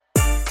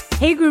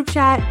Hey group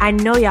chat, I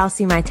know y'all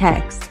see my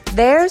text.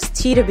 There's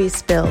tea to be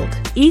spilled.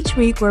 Each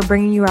week, we're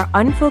bringing you our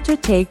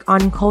unfiltered take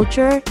on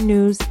culture,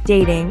 news,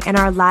 dating, and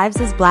our lives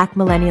as Black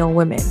millennial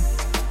women.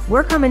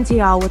 We're coming to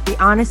y'all with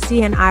the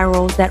honesty and eye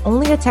rolls that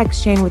only a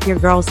text chain with your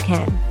girls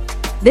can.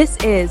 This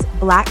is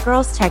Black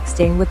Girls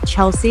Texting with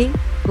Chelsea,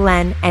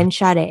 Glenn, and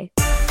Sade.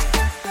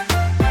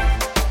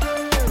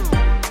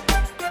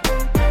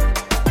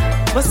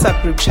 What's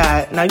up, group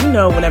chat? Now, you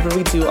know, whenever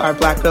we do our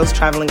Black Girls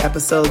Traveling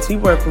episodes, we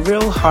work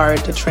real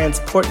hard to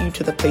transport you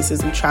to the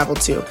places we travel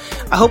to.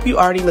 I hope you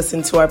already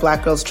listened to our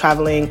Black Girls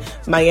Traveling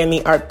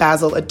Miami Art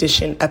Basel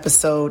edition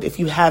episode. If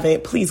you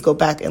haven't, please go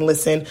back and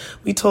listen.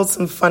 We told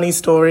some funny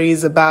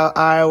stories about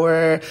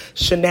our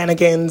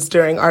shenanigans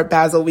during Art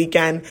Basel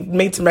weekend,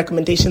 made some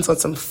recommendations on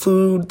some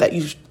food that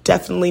you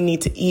definitely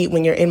need to eat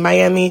when you're in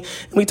Miami.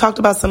 And we talked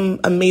about some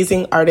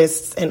amazing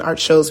artists and art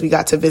shows we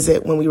got to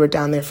visit when we were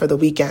down there for the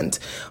weekend.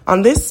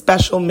 On this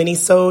special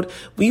mini-sode,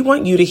 we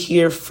want you to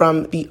hear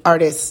from the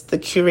artists, the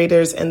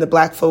curators, and the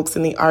Black folks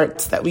in the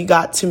arts that we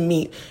got to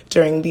meet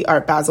during the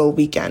Art Basel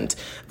weekend.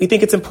 We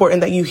think it's important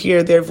that you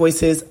hear their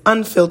voices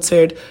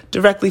unfiltered,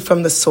 directly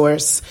from the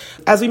source.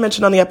 As we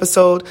mentioned on the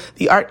episode,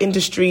 the art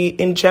industry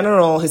in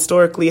general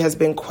historically has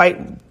been quite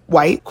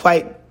white,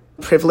 quite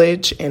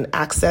privilege and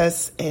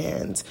access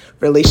and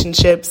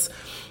relationships.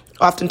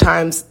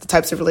 Oftentimes, the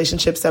types of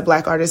relationships that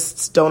Black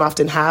artists don't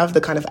often have,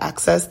 the kind of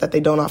access that they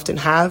don't often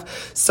have.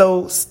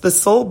 So the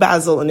Soul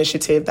Basel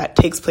initiative that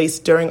takes place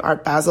during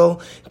Art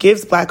Basel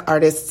gives Black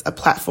artists a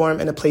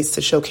platform and a place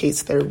to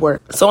showcase their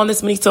work. So on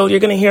this mini-sode, you're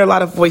going to hear a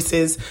lot of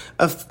voices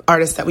of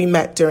artists that we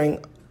met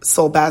during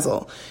Soul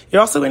Basel.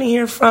 You're also going to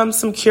hear from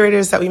some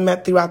curators that we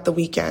met throughout the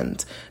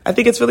weekend. I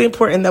think it's really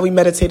important that we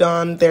meditate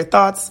on their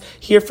thoughts,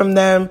 hear from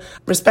them,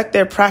 respect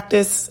their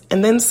practice,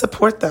 and then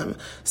support them.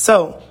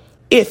 So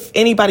if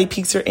anybody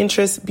piques your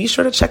interest, be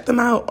sure to check them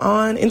out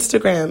on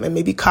Instagram and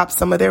maybe cop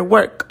some of their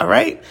work, all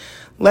right?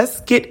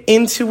 Let's get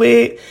into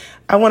it.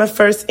 I want to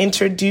first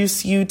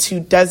introduce you to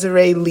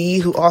Desiree Lee,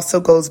 who also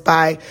goes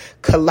by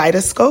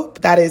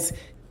Kaleidoscope. That is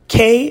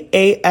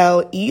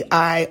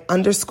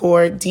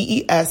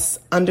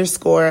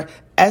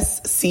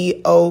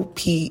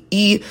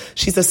KALEIDES_DES_SCOPE.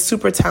 She's a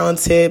super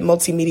talented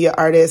multimedia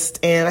artist,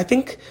 and I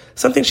think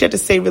something she had to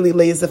say really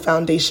lays the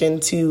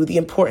foundation to the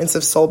importance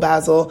of Soul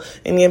Basel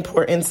and the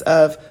importance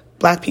of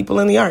Black people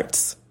in the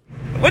arts.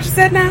 What you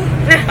said now?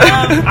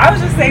 I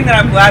was just saying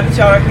that I'm glad that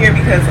y'all are here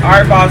because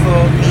Art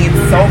Basel needs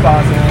Soul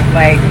Basel.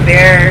 Like,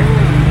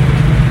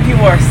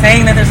 people are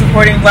saying that they're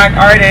supporting Black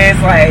artists.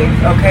 Like,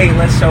 okay,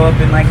 let's show up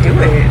and like do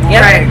it.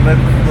 Yeah. Right.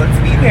 Let's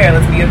be there.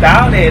 Let's be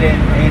about it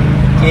and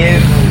give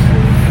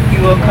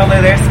people of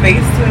color their space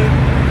to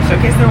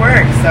showcase their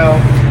work. So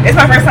it's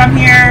my first time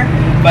here,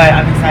 but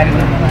I'm excited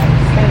nonetheless.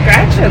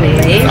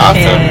 Congratulations.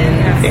 Awesome.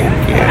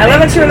 Thank you. I love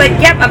that you were like,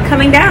 yep, I'm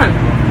coming down.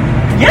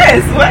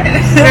 Yes, what?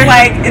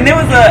 Like, and there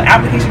was an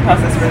application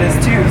process for this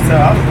too. So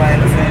I was like,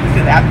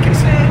 listen, the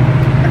application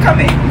are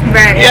coming.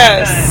 Right.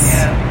 Yes.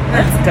 Yeah.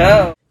 Let's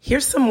go.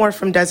 Here's some more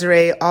from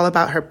Desiree, all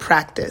about her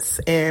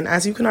practice. And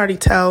as you can already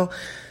tell,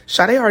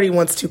 Sade already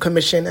wants to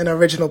commission an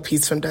original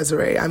piece from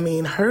Desiree. I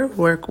mean, her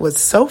work was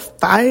so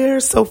fire,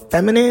 so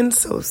feminine,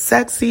 so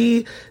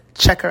sexy.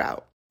 Check her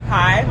out.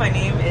 Hi, my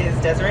name is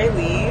Desiree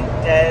Lee.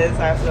 Des,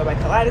 I also go by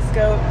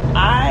Kaleidoscope.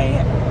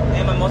 I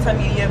am a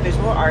multimedia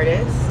visual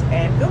artist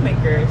and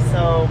filmmaker.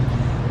 So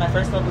my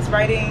first love was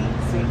writing,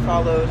 soon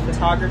followed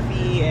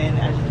photography, and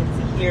as you can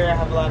see here, I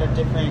have a lot of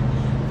different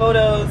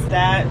photos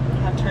that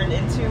have turned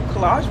into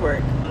collage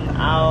work.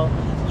 I'll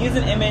use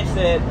an image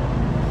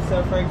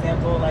so for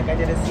example, like I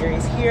did a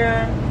series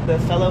here, The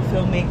Fellow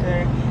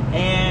Filmmaker,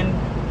 and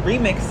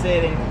remix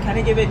it and kind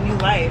of give it new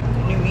life,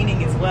 new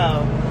meaning as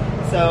well.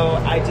 So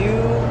I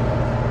do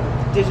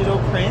digital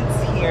prints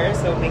here,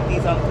 so make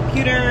these on the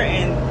computer,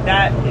 and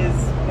that is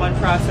one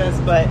process.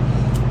 But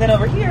then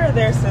over here,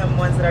 there's some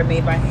ones that are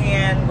made by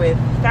hand with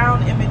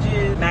found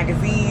images,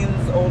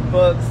 magazines, old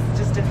books,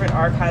 just different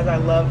archives. I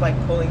love like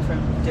pulling from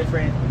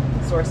different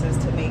sources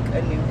to make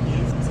a new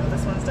piece. So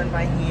this one's done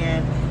by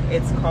hand.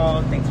 It's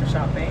called Thanks for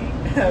Shopping.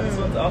 This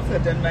one's also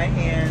done by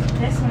hand.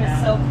 This one is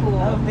so cool.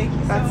 Oh, thank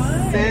you so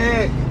much.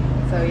 Sick.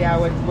 So yeah,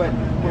 what we're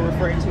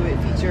referring to, it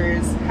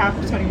features half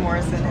of Toni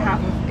Morrison,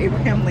 half of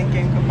Abraham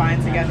Lincoln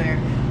combined together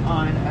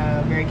on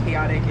a very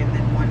chaotic and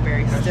then one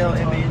very still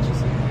image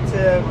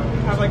to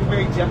have like a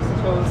very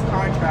juxtaposed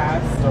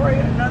contrast story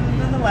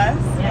nonetheless.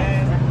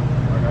 And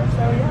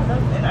so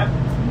yeah, and I've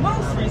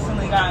most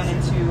recently gotten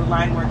into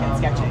line work and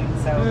sketching.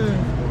 So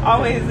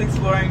always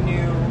exploring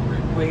new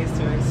ways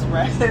to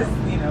express,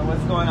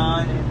 what's going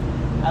on.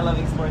 And I love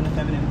exploring the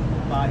feminine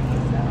body. So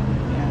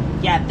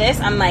Yeah, this,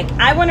 I'm like,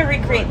 I want to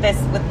recreate this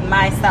with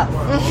myself.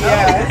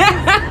 Yeah.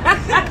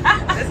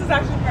 This is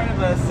actually part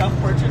of a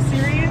self-portrait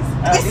series.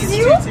 These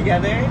two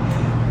together.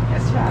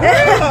 Yes, child.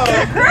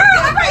 Girl,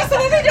 all right, so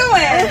what we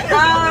doing?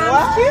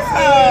 Excuse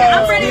me.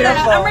 I'm ready to.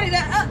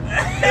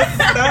 It's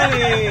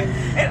stunning.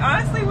 It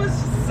honestly was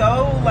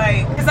so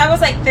like. Because I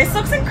was like, this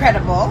looks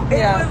incredible.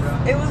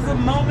 It was a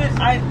moment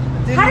I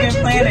didn't How did even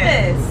you plan do it.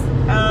 this?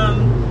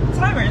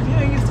 Timers, you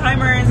use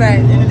timers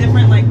and a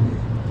different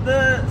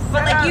the.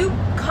 But you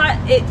cut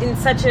it in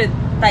such a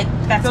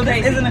that's so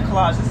crazy. this isn't a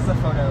collage. This is a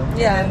photo.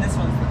 Yeah. And this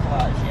one's the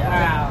collage. Yeah.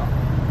 Wow.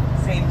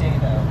 Same day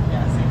though.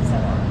 Yeah. Same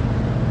setup.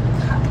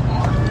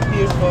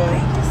 Beautiful.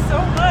 Thank you so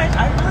much.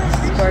 I really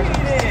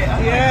appreciate it. Oh,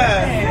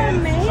 Yeah.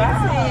 Amazing.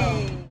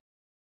 Wow.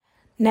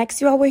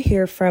 Next, you all will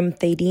hear from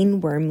Thadeen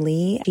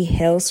Wormley. She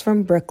hails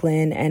from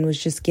Brooklyn and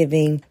was just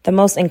giving the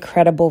most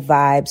incredible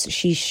vibes.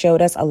 She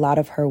showed us a lot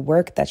of her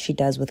work that she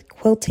does with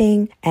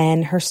quilting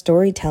and her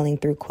storytelling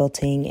through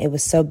quilting. It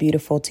was so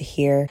beautiful to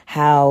hear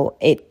how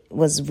it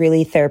was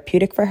really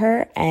therapeutic for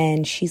her,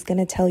 and she's going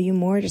to tell you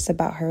more just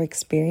about her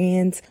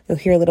experience. You'll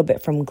hear a little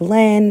bit from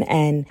Glenn,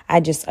 and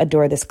I just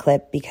adore this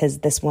clip because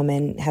this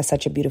woman has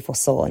such a beautiful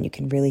soul, and you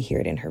can really hear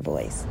it in her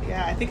voice.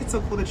 Yeah, I think it's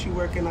so cool that you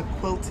work in a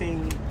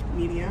quilting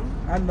medium.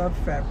 I love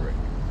fabric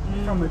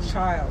from a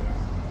child.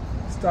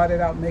 Started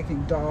out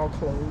making doll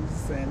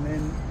clothes, and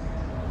then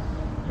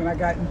when I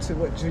got into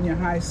junior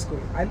high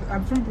school,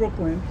 I'm from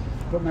Brooklyn,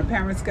 but my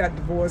parents got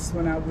divorced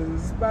when I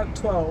was about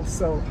 12,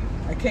 so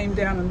I came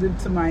down and lived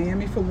to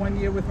Miami for 1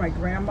 year with my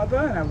grandmother,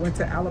 and I went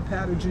to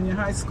Alapata Junior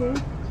High School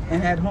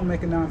and had home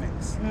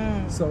economics.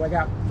 So I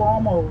got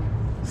formal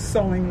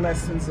sewing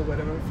lessons or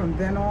whatever. From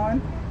then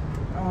on,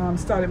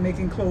 started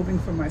making clothing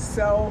for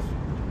myself,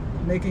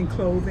 making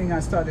clothing. I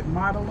started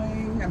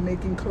modeling and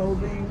making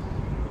clothing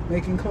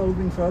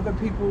for other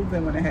people.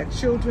 Then when I had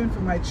children, for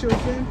my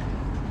children,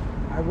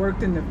 I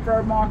worked in the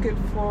fur market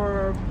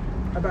for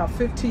about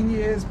 15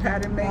 years,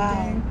 pattern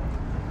making,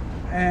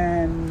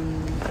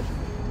 and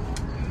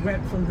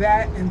went from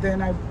that, and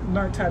then I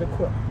learned how to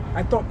quilt.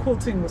 I thought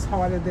quilting was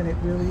harder than it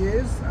really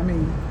is. I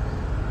mean,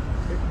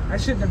 I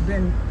shouldn't have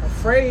been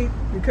afraid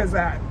because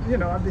I've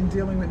been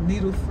dealing with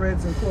needle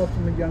threads and cloth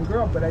from a young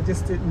girl, but I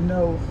just didn't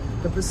know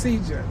the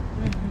procedure.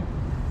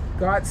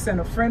 God sent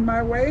a friend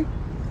my way,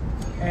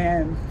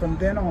 and from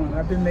then on,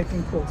 I've been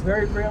making quilts.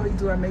 Very rarely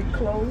do I make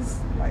clothes,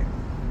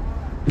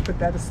 put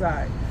that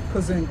aside.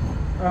 Because in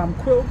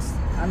quilts,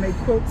 I make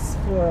quilts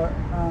for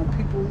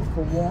people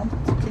for warmth,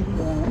 to keep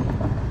warm.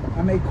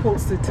 I make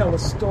quilts to tell a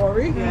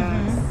story.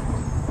 Yes.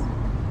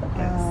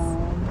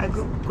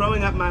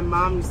 Growing up, my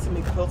mom used to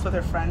make quilts with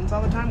her friends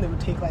all the time. They would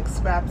take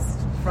scraps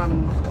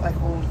from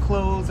old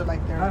clothes, or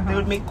they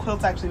would make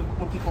quilts actually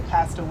when people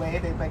passed away.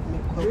 They'd make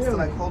quilts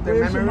to hold their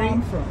Where's memory. Your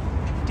mom from?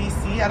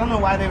 DC. I don't know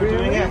why they were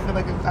doing it. I feel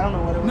like I don't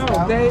know what it was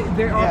about. No,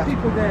 there are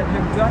people that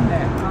have done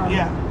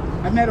that.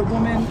 I met a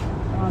woman.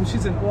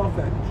 She's an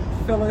author,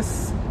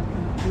 Phyllis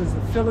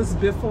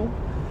Biffle,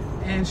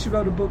 and she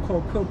wrote a book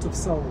called Quilt of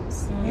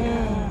Souls.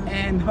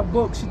 And her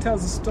book, she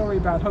tells a story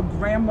about her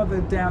grandmother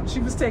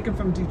she was taken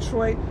from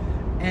Detroit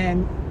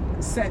and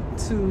sent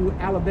to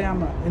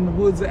Alabama, in the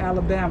woods of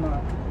Alabama,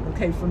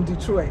 from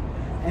Detroit.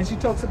 And she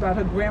talks about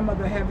her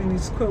grandmother having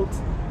these quilts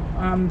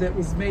that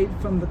was made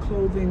from the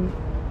clothing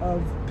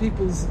of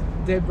people's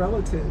dead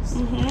relatives.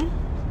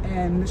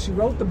 And she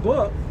wrote the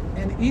book,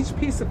 and each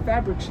piece of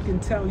fabric she can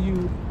tell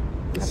you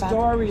the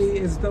story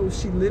as though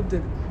she lived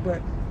it,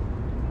 but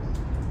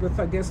with,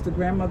 I guess, the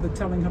grandmother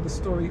telling her the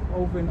story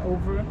over and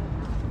over.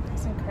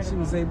 That's incredible. She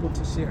was able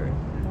to share it.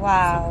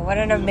 Wow, what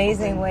an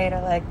amazing way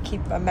to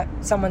keep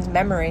someone's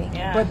memory.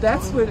 Yeah. But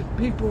that's what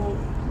people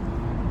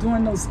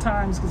during those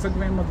times, because her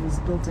grandmother was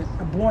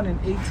born in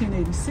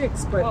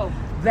 1886. But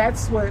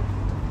that's what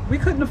we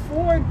couldn't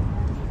afford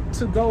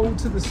to go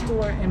to the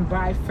store and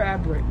buy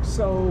fabric.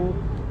 So,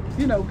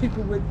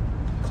 people with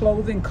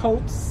clothing,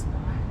 coats,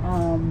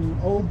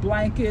 old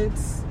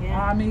blankets,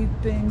 army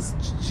things,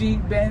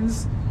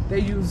 G-Bens. They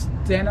used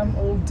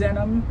old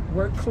denim,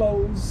 work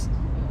clothes,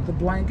 the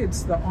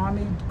blankets, the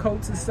army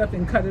coats and stuff,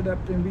 and cut it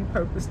up and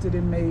repurposed it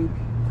and made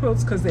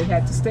quilts because they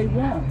had to stay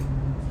warm.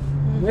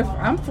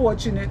 I'm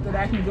fortunate that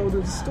I can go to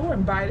the store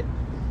and buy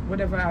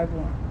whatever I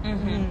want.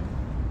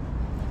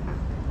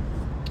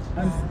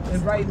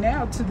 And right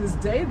now, to this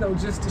day, though,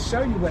 just to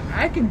show you what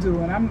I can do,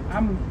 and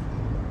I'm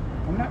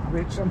not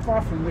rich. I'm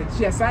far from rich.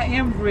 Yes, I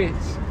am rich.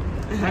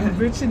 I'm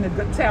rich in the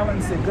good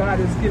talents that God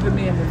has given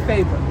me and the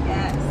favor.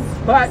 Yes.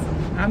 But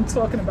I'm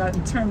talking about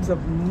in terms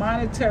of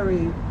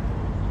monetary.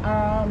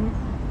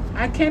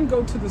 I can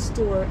go to the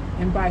store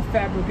and buy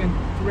fabric and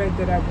thread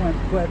that I want,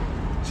 but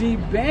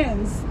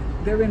G-Benz,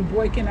 they're in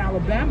Boykin,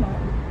 Alabama.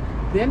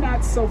 They're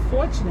not so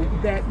fortunate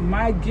that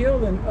my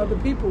guild and other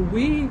people,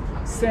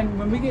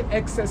 when we get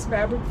excess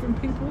fabric from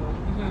people,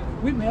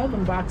 we mail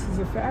them boxes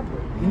of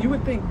fabric. And you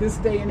would think this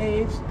day and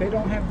age, they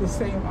don't have the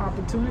same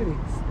opportunities.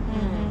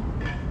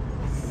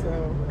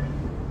 So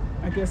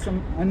I guess I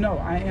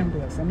am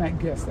blessed. I'm not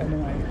guessed, I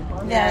know I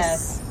am.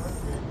 Yes.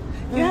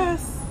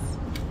 Yes.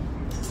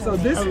 So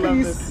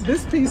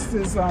this piece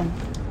is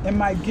in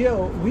my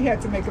guild. We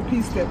had to make a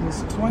piece that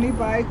was 20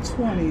 by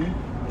 20,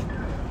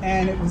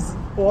 and it was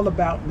all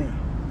about me.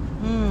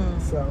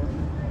 So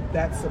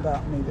that's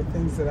about me, the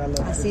things that I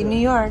love. I see New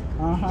York.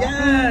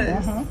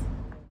 Yes.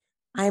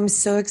 I am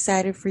so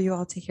excited for you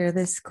all to hear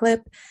this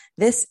clip.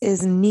 This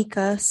is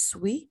Nika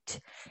Sweet.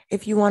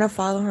 If you want to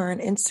follow her on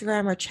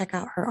Instagram or check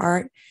out her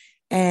art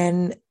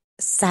and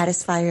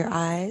satisfy your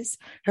eyes,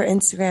 her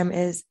Instagram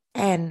is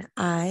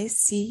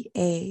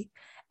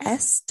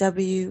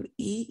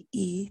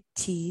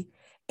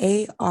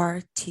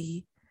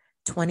NICASWEETART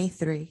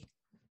 23.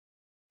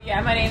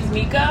 Yeah, my name's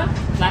Mika.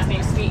 Last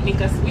name Sweet,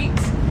 Mika Sweet.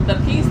 The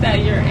piece that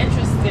you're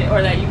interested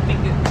or that you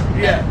think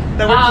that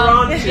we're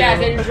drawn to. Yeah,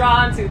 that you're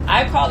drawn to.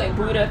 I call it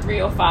Buddha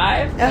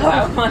 305.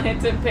 I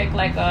wanted to pick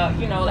like a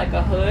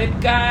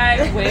hood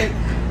guy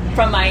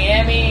from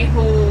Miami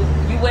who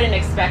you wouldn't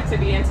expect to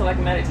be into like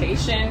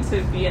meditation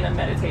to be in a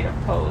meditative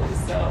pose.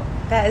 So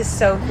that is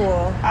so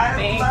cool.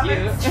 Thank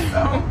you.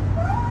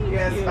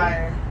 Yes,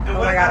 fire. Oh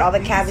my God, all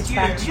the Cabbage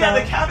Patch. Yeah,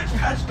 the Cabbage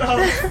Patch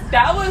dolls.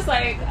 That was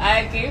like,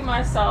 I gave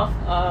myself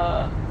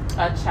a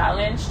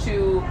challenge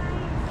to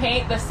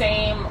paint the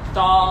same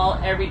doll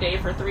every day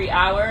for 3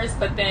 hours,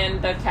 but then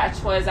the catch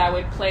was I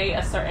would play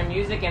a certain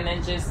music and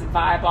then just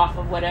vibe off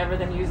of whatever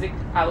the music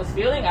I was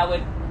feeling. I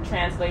would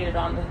translate it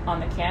on the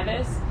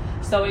canvas.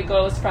 So it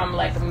goes from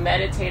like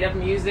meditative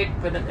music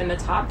in the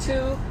top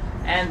two,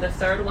 and the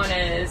third one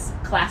is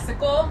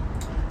classical.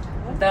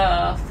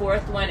 The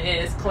fourth one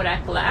is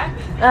Kodak Black.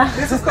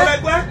 This is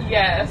Kodak Black?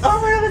 Yes.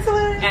 Oh my God, that's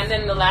hilarious. And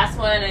then the last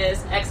one is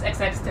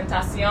XXX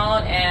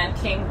Tentacion and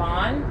King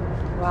Von.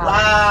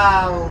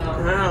 Wow.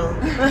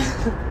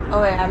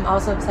 Oh wait, I'm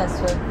also obsessed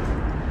with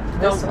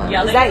this one.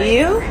 Yelling Is that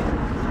you?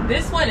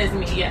 This one is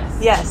me, yes.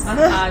 Yes.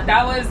 I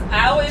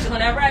always,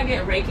 whenever I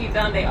get Reiki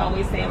done, they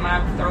always say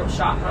my throat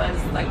chakra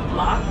is like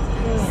blocked.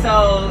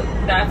 So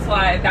that's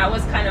why that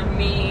was kind of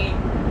me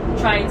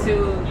trying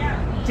to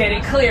get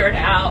it cleared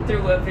out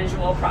through a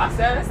visual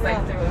process,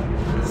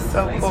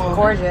 So cool.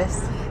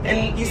 Gorgeous.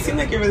 And you seem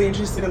like you're really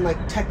interested in like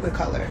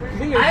Technicolor.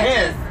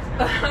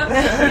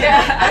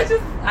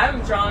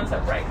 I'm drawn to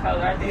bright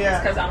color. I think it's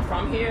because I'm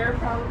from here,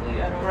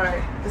 probably. I don't know.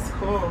 Right. It's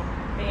cool.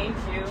 Thank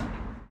you.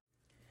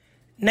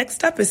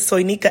 Next up is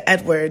Soynika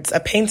Edwards, a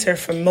painter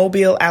from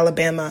Mobile,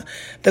 Alabama.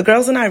 The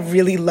girls and I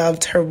really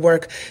loved her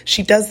work.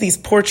 She does these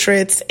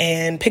portraits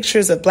and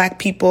pictures of Black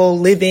people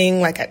living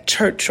like at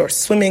church or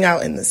swimming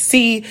out in the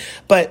sea,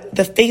 but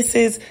the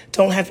faces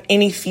don't have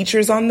any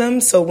features on them.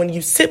 So when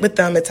you sit with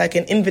them, it's like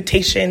an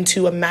invitation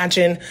to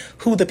imagine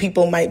who the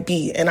people might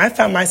be. And I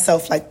found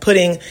myself like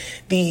putting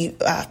the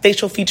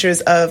facial features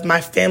of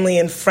my family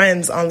and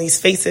friends on these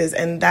faces,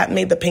 and that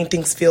made the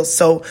paintings feel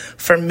so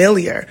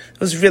familiar. It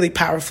was really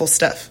powerful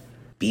stuff.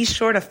 Be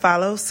sure to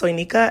follow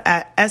Soynika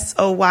at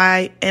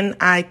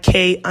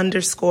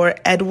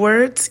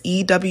SOYNIK_Edwards,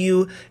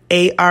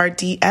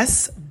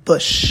 EWARDS,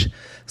 Bush.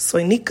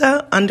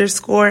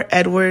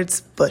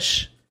 Soynika_Edwards,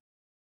 Bush.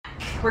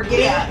 We're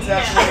getting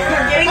the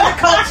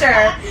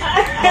culture.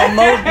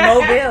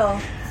 Mobile.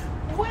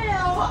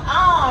 Well,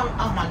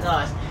 oh my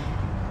gosh.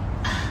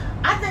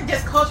 I think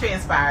just culture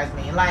inspires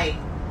me. Like,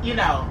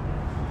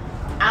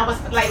 I was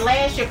like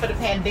last year for the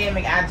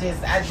pandemic, I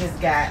just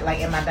got like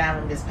in my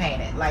dining room just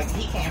painted. Like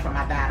he came from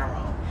my dining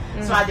room.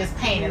 So I just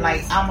painted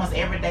like almost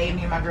every day.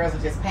 Me and my girls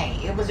would just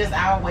paint. It was just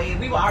our way.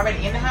 We were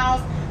already in the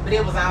house, but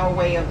it was our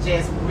way of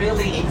just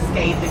really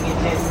escaping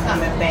and just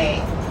coming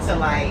back to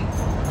like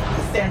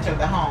the center of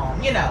the home,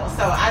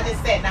 So I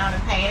just sat down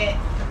and painted,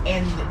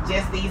 and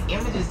just these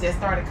images just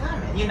started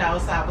coming,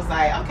 So I was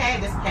like, okay,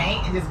 just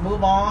paint and just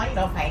move on,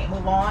 paint,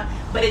 move on.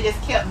 But it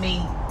just kept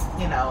me,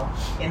 in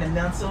the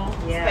mental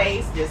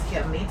space, just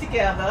kept me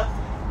together.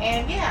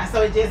 And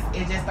so it just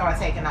started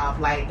taking off,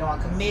 like doing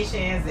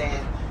commissions,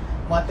 and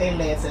one thing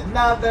led to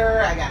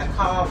another. I got a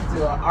call to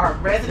do an art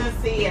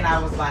residency, and I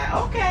was like,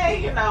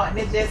 okay, and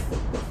it just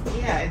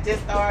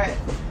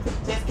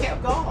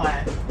kept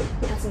going.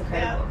 That's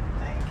incredible.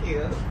 Thank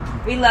you.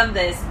 We love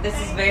this. This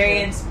is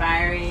very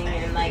inspiring,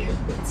 and like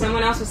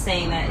someone else was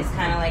saying that it's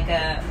kind of like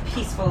a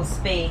peaceful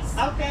space.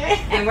 Okay.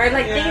 And we're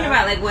like thinking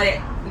about like what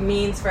it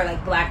means for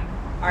like Black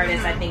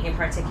artists, I think in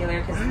particular,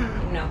 because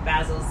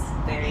Basil's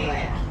very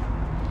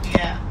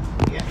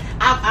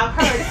I've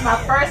heard it's my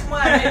first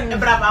one,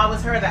 but I've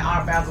always heard that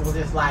Art Basel was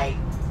just like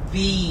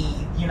the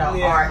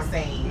art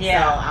scene. So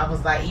I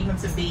was like, even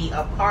to be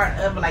a part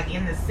of like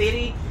in the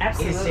city,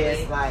 absolutely,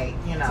 it's just like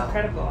it's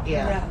incredible.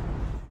 Yeah.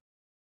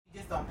 You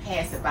just don't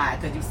pass it by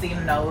because you've seen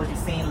the nose, you've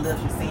seen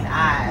lips, you've seen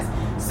eyes.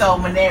 So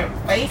when their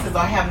faces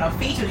don't have no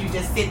features, you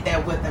just sit there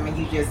with them, and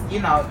you just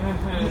you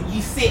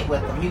sit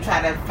with them. You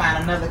try to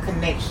find another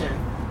connection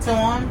to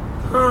them.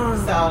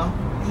 So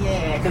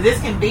because this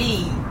can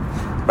be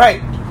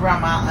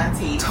grandma,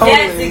 auntie. Totally.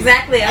 Yes,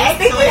 exactly. I was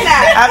thinking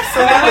that.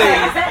 Absolutely.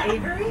 Is that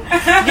Avery?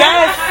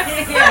 Yes.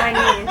 Yeah, my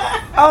niece.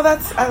 Oh,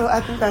 I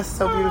think that's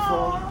so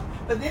beautiful.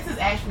 But this is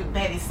actually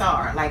Betty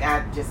Sarr. Like,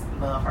 I just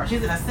love her.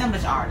 She's an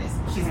assemblage artist.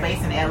 She's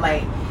based in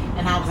LA.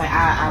 And I was like,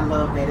 I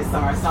love Betty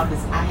Sarr. So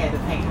I had to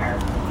paint her.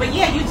 But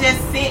yeah, you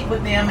just sit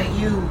with them and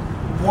you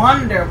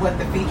wonder what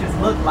the features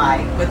look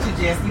like. But you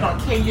don't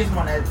care. You just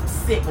want to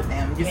sit with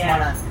them. You just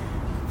want to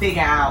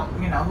figure out,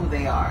 who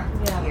they are.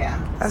 Yeah.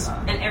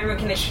 And everyone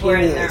can explore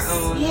it in their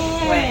own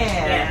way.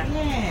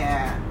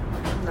 Yeah.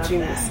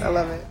 Genius. I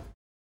love it.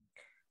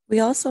 We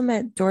also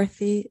met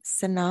Dorothy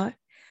Sanat.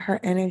 Her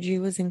energy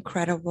was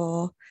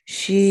incredible.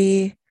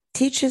 She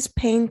teaches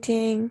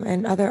painting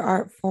and other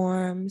art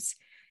forms.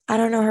 I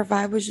don't know, her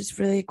vibe was just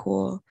really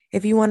cool.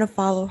 If you want to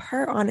follow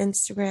her on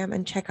Instagram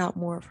and check out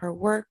more of her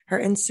work, her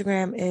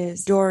Instagram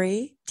is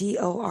Dory,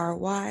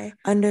 DORY_SENAT.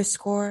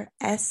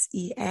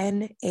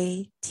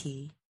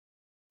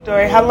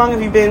 Dory, how long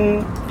have you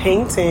been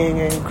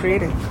painting and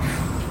creating?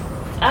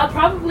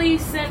 Probably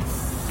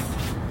since,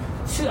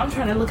 I'm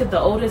trying to look at the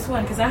oldest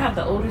one because I have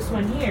the oldest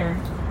one here.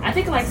 I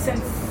think like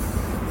since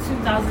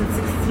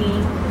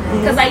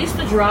 2016, because I used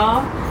to draw,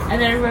 and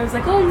then everybody was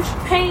like, oh, you should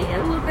paint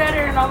and look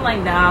better, and I'm like,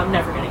 nah, I'm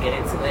never gonna get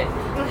into it.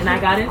 And I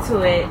got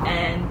into it,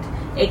 and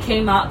it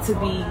came out to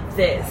be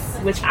this,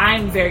 which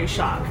I'm very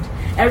shocked.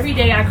 Every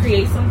day I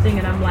create something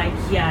and I'm like,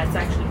 yeah, it's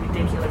actually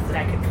ridiculous that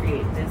I could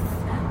create this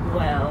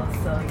well.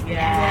 So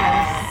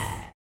yeah.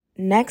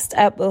 Next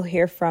up, we'll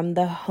hear from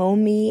the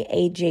homie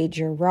AJ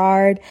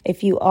Gerard.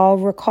 If you all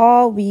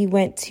recall, we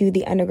went to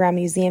the Underground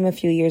Museum a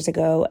few years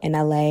ago in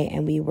LA,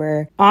 and we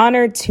were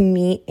honored to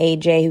meet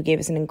AJ, who gave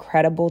us an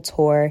incredible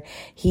tour.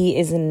 He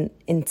is an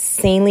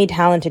insanely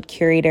talented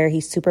curator.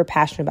 He's super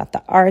passionate about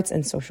the arts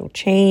and social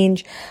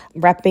change.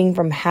 Repping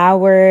from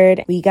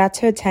Howard, we got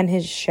to attend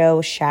his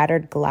show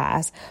Shattered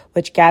Glass,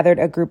 which gathered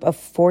a group of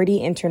 40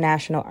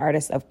 international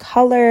artists of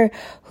color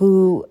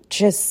who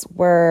just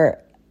were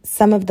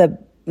some of the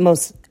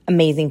most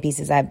amazing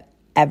pieces I've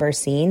ever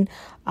seen.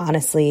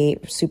 Honestly,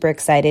 super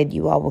excited.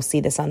 You all will see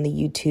this on the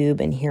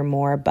YouTube and hear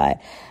more,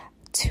 but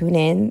tune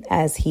in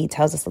as he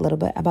tells us a little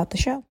bit about the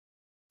show.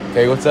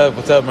 Hey, what's up?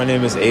 What's up? My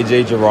name is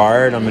AJ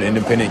Gerard. I'm an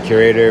independent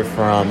curator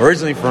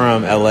originally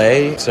from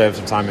LA. Served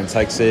some time in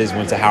Texas,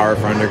 went to Howard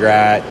for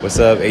undergrad. What's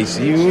up,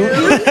 HCU?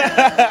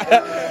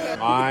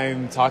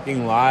 I'm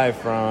talking live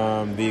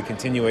from the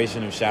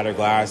continuation of Shattered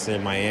Glass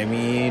in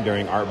Miami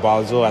during Art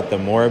Basel at the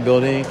Mora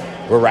Building.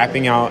 We're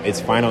wrapping out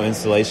its final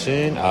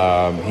installation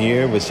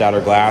here with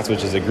Shattered Glass,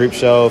 which is a group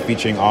show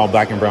featuring all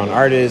Black and brown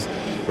artists.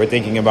 We're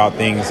thinking about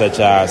things such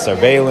as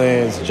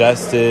surveillance,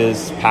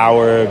 justice,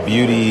 power,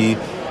 beauty,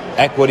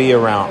 equity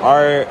around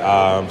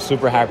art.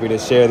 Super happy to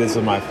share this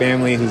with my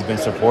family who's been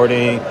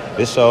supporting.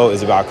 This show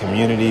is about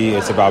community.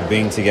 It's about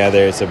being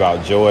together. It's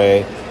about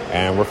joy,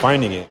 and we're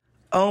finding it.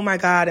 Oh my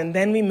God. And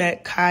then we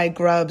met Kai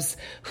Grubbs,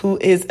 who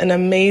is an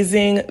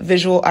amazing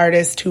visual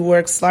artist who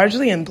works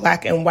largely in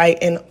black and white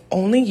and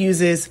only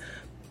uses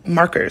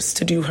markers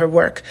to do her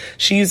work.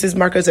 She uses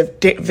markers of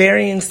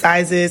varying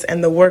sizes,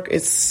 and the work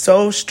is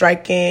so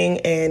striking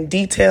and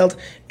detailed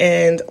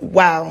and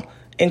wow,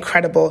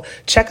 incredible.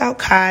 Check out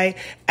Kai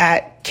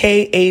at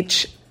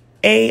KHAITECT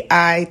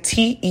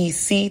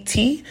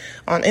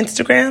on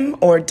Instagram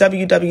or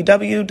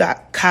www.kaitect,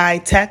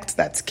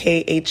 that's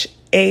KHAITECT.com.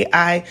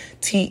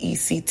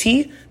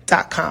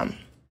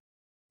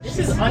 This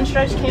is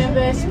unstretched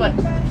canvas, but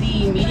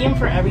the medium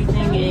for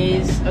everything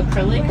is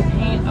acrylic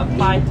paint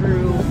applied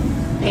through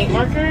paint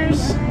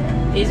markers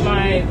is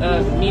my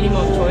medium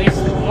of choice.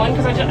 One,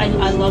 because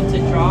I love to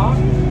draw.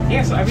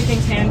 Yeah, so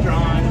everything's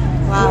hand-drawn.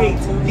 Wow. Wait,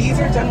 these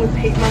are done with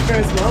paint marker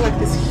as well? Like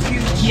this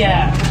huge...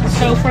 Yeah,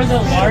 so for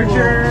the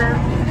larger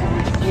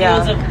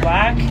fields of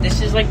black, this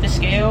is like the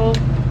scale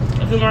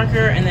of the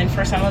marker, and then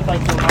for some of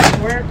like the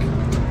line work,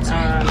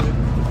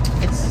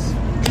 it's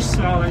just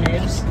smaller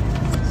nibs.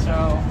 So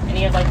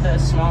any of like the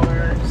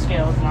smaller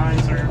scaled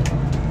lines are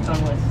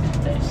done with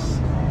this.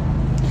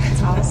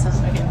 That's awesome.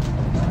 So, yeah.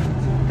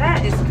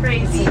 That is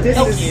crazy. This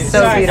is so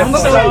beautiful.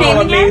 What's her name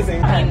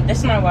amazing. And this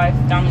is my wife,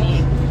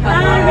 Dominique. We're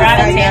Hi. out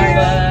of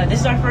Tampa. This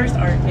is our first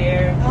art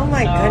fair. Oh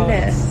my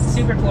goodness. It's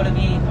super cool to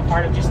be a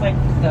part of just like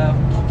the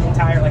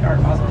entire like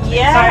art puzzle.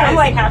 Yeah. Sorry, I'm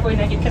like halfway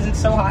naked because it's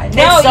so hot.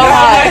 No, it's so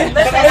hot.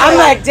 I'm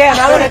like, damn,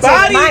 I want to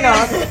take mine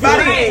off.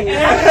 Body.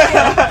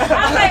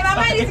 I'm like, I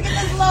might need to get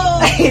this low.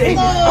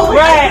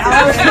 Right.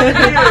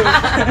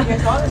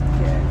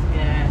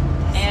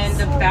 And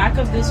the back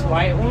of this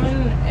white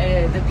one,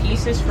 the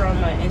piece is from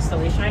an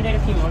installation I did a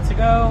few months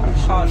ago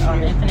called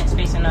Infinite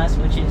Space in Us,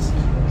 which is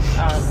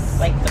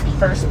like the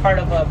first part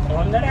of a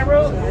poem that I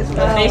wrote.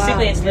 But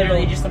basically, it's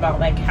literally just about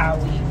like how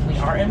we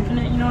are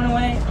infinite, you know, in a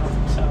way.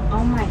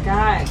 Oh my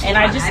god! And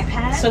I just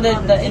so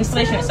the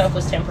installation itself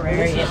was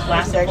temporary. It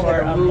lasted for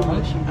a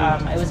month.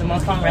 It was a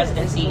month-long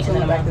residency and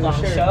then a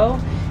month-long show.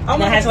 And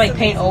then I had to like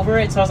paint over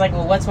it. So I was like,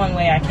 well, what's one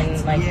way I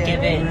can like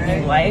give it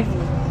new life?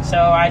 So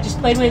I just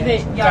played with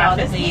it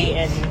graphically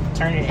and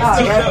turned it into.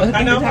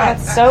 I know.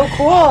 That's so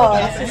cool.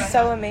 This is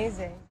so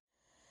amazing.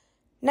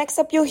 Next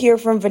up, you'll hear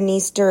from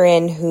Venice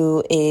Durin,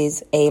 who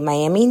is a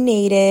Miami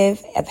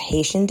native of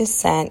Haitian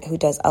descent who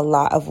does a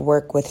lot of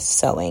work with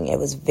sewing. It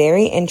was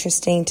very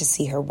interesting to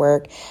see her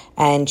work,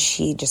 and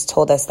she just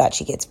told us that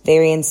she gets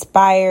very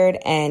inspired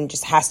and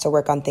just has to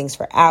work on things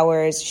for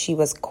hours. She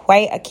was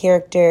quite a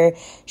character.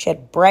 She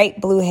had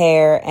bright blue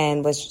hair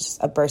and was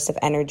just a burst of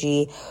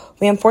energy.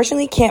 We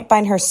unfortunately can't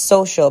find her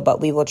social, but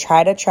we will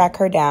try to track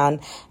her down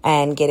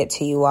and get it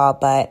to you all.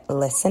 But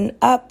listen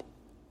up.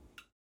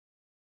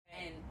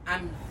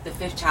 I'm the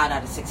fifth child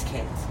out of 6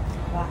 kids.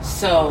 Wow.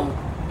 So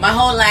my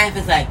whole life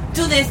is like,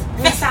 do this,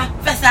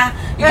 festa,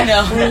 you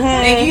know.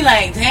 And you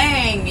like,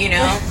 dang, you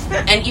know.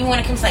 And even when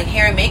it comes to like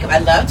hair and makeup, I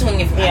love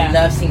doing it. I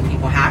love seeing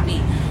people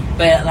happy.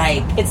 But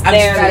like, it's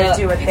their gotta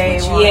do what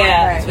they want.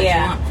 Yeah, That's what you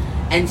want.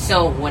 And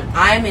so when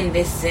I'm in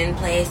this zen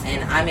place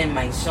and I'm in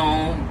my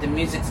zone, the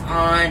music's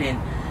on and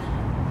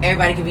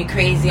everybody can be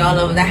crazy all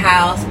over the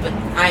house, but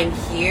I'm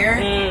here,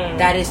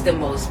 that is the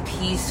most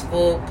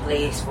peaceful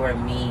place for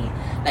me.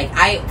 Like,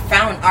 I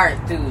found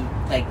art through,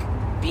 like,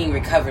 being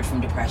recovered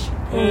from depression.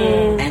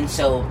 And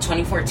so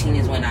 2014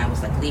 is when I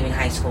was, like, leaving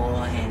high school,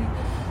 and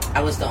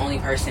I was the only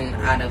person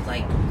out of,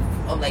 like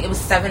it was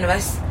 7 of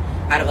us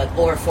out of, like,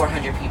 over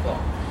 400 people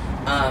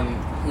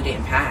who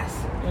didn't pass.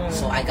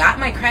 So I got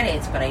my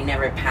credits, but I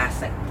never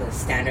passed, like, the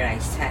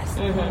standardized test.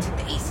 I took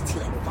the ACT,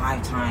 like,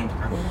 5 times.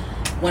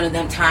 One of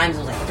them times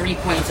was, like, 3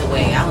 points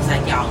away. I was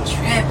like, y'all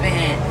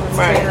tripping.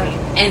 Right.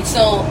 And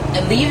so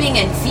leaving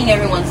and seeing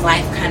everyone's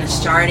life kind of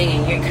starting,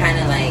 and you're kind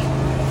of like,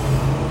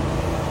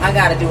 I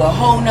got to do a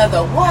whole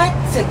nother what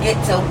to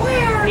get to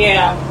where?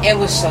 Yeah. It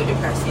was so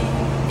depressing.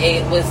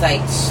 It was,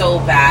 like, so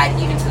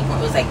bad, even to the point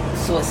it was, like,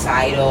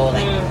 suicidal.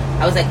 Like,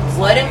 I was like,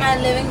 what am I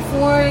living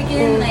for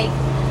again? Like,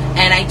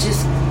 and I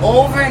just,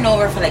 over and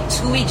over for, like,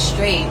 2 weeks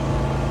straight,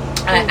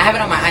 I have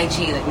it on my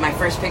IG, like, my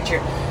first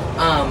picture,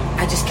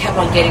 I just kept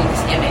on getting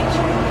this image.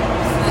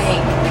 It's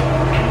like,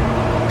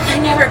 I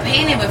never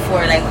painted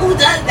before. Like, who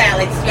does that?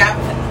 Like,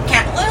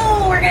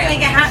 oh, we're going to make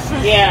it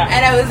happen. Yeah.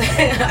 And I was,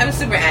 I'm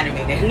super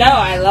animated. No,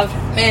 I love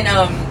it. And,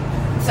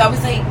 so I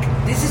was like,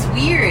 this is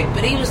weird,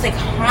 but it was, like,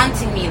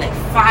 haunting me, like,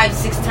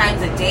 5-6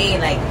 times a day.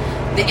 Like,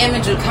 the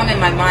image would come in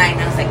my mind,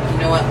 and I was like, you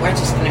know what, we're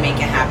just gonna make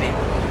it happen.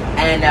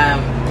 And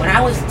when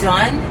I was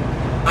done,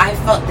 I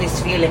felt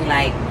this feeling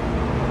like,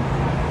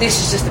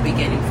 this is just the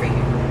beginning for you.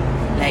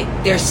 Like,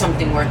 there's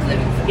something worth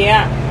living for.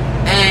 Yeah.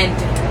 And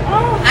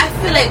I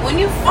feel like when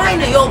you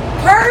find your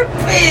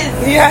purpose,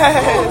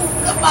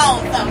 come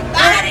on,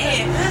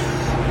 somebody.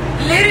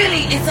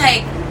 Literally, it's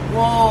like,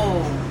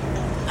 whoa.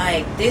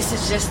 Like, this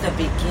is just the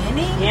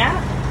beginning? Yeah.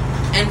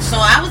 And so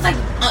I was like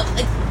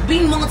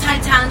being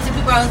multi-talented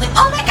people, I was like,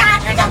 oh my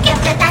gosh, you're so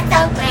gifted, that's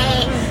so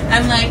great.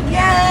 I'm like,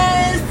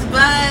 yes,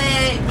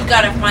 but we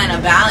gotta find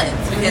a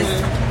balance. Because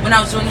when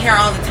I was doing hair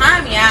all the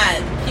time, yeah,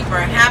 people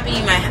are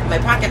happy, my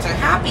pockets are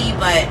happy,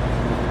 but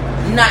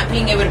not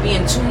being able to be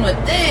in tune with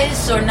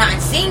this or not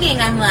singing,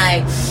 I'm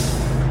like,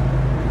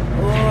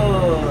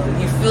 oh,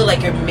 you feel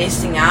like you're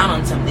missing out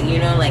on something, you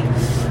know, like,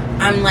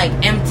 I'm like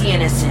empty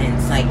in a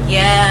sense, like,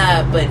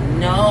 yeah, but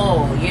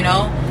no, you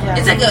know,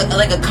 it's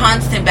like a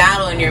constant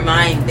battle in your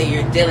mind that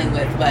you're dealing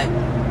with. But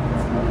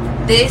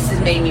this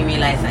has made me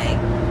realize, like,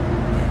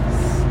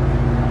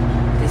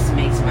 this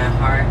makes my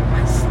heart,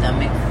 my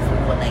stomach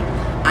full. Like,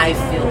 I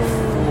feel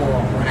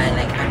full when I'm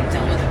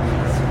done with it.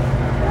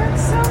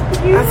 That's so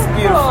beautiful. That's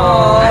beautiful.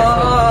 I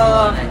feel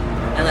full.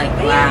 I'm like,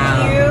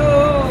 wow. Thank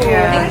you.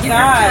 Yeah.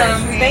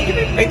 Thank you for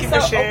coming. Thank you for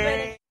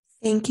sharing. Open.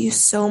 Thank you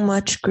so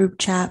much, group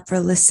chat, for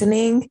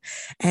listening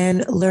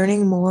and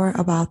learning more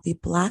about the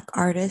Black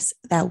artists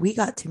that we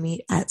got to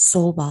meet at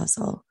Soul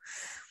Basel.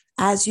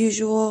 As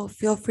usual,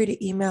 feel free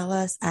to email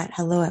us at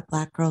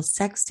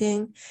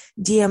hello@blackgirlstexting,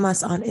 DM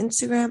us on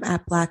Instagram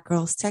at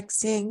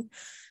blackgirlstexting.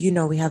 You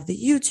know, we have the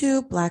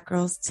YouTube, Black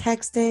Girls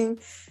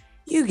Texting.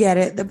 You get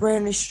it. The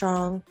brand is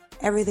strong.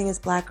 Everything is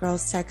Black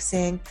Girls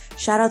Texting.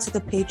 Shout out to the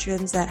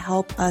patrons that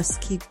help us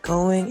keep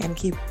going and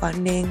keep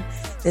funding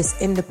this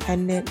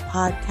independent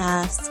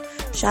podcast.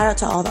 Shout out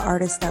to all the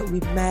artists that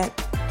we've met.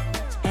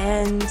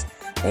 And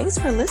thanks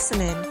for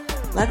listening.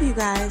 Love you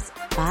guys.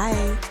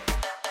 Bye.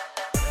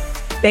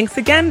 Thanks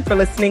again for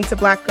listening to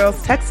Black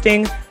Girls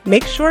Texting.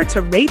 Make sure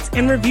to rate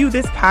and review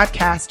this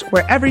podcast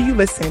wherever you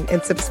listen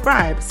and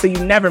subscribe so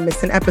you never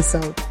miss an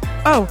episode.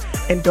 Oh,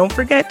 and don't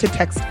forget to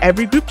text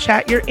every group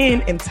chat you're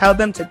in and tell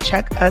them to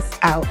check us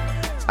out.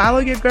 Follow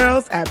your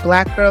girls at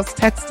Black Girls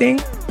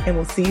Texting, and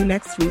we'll see you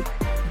next week.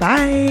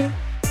 Bye.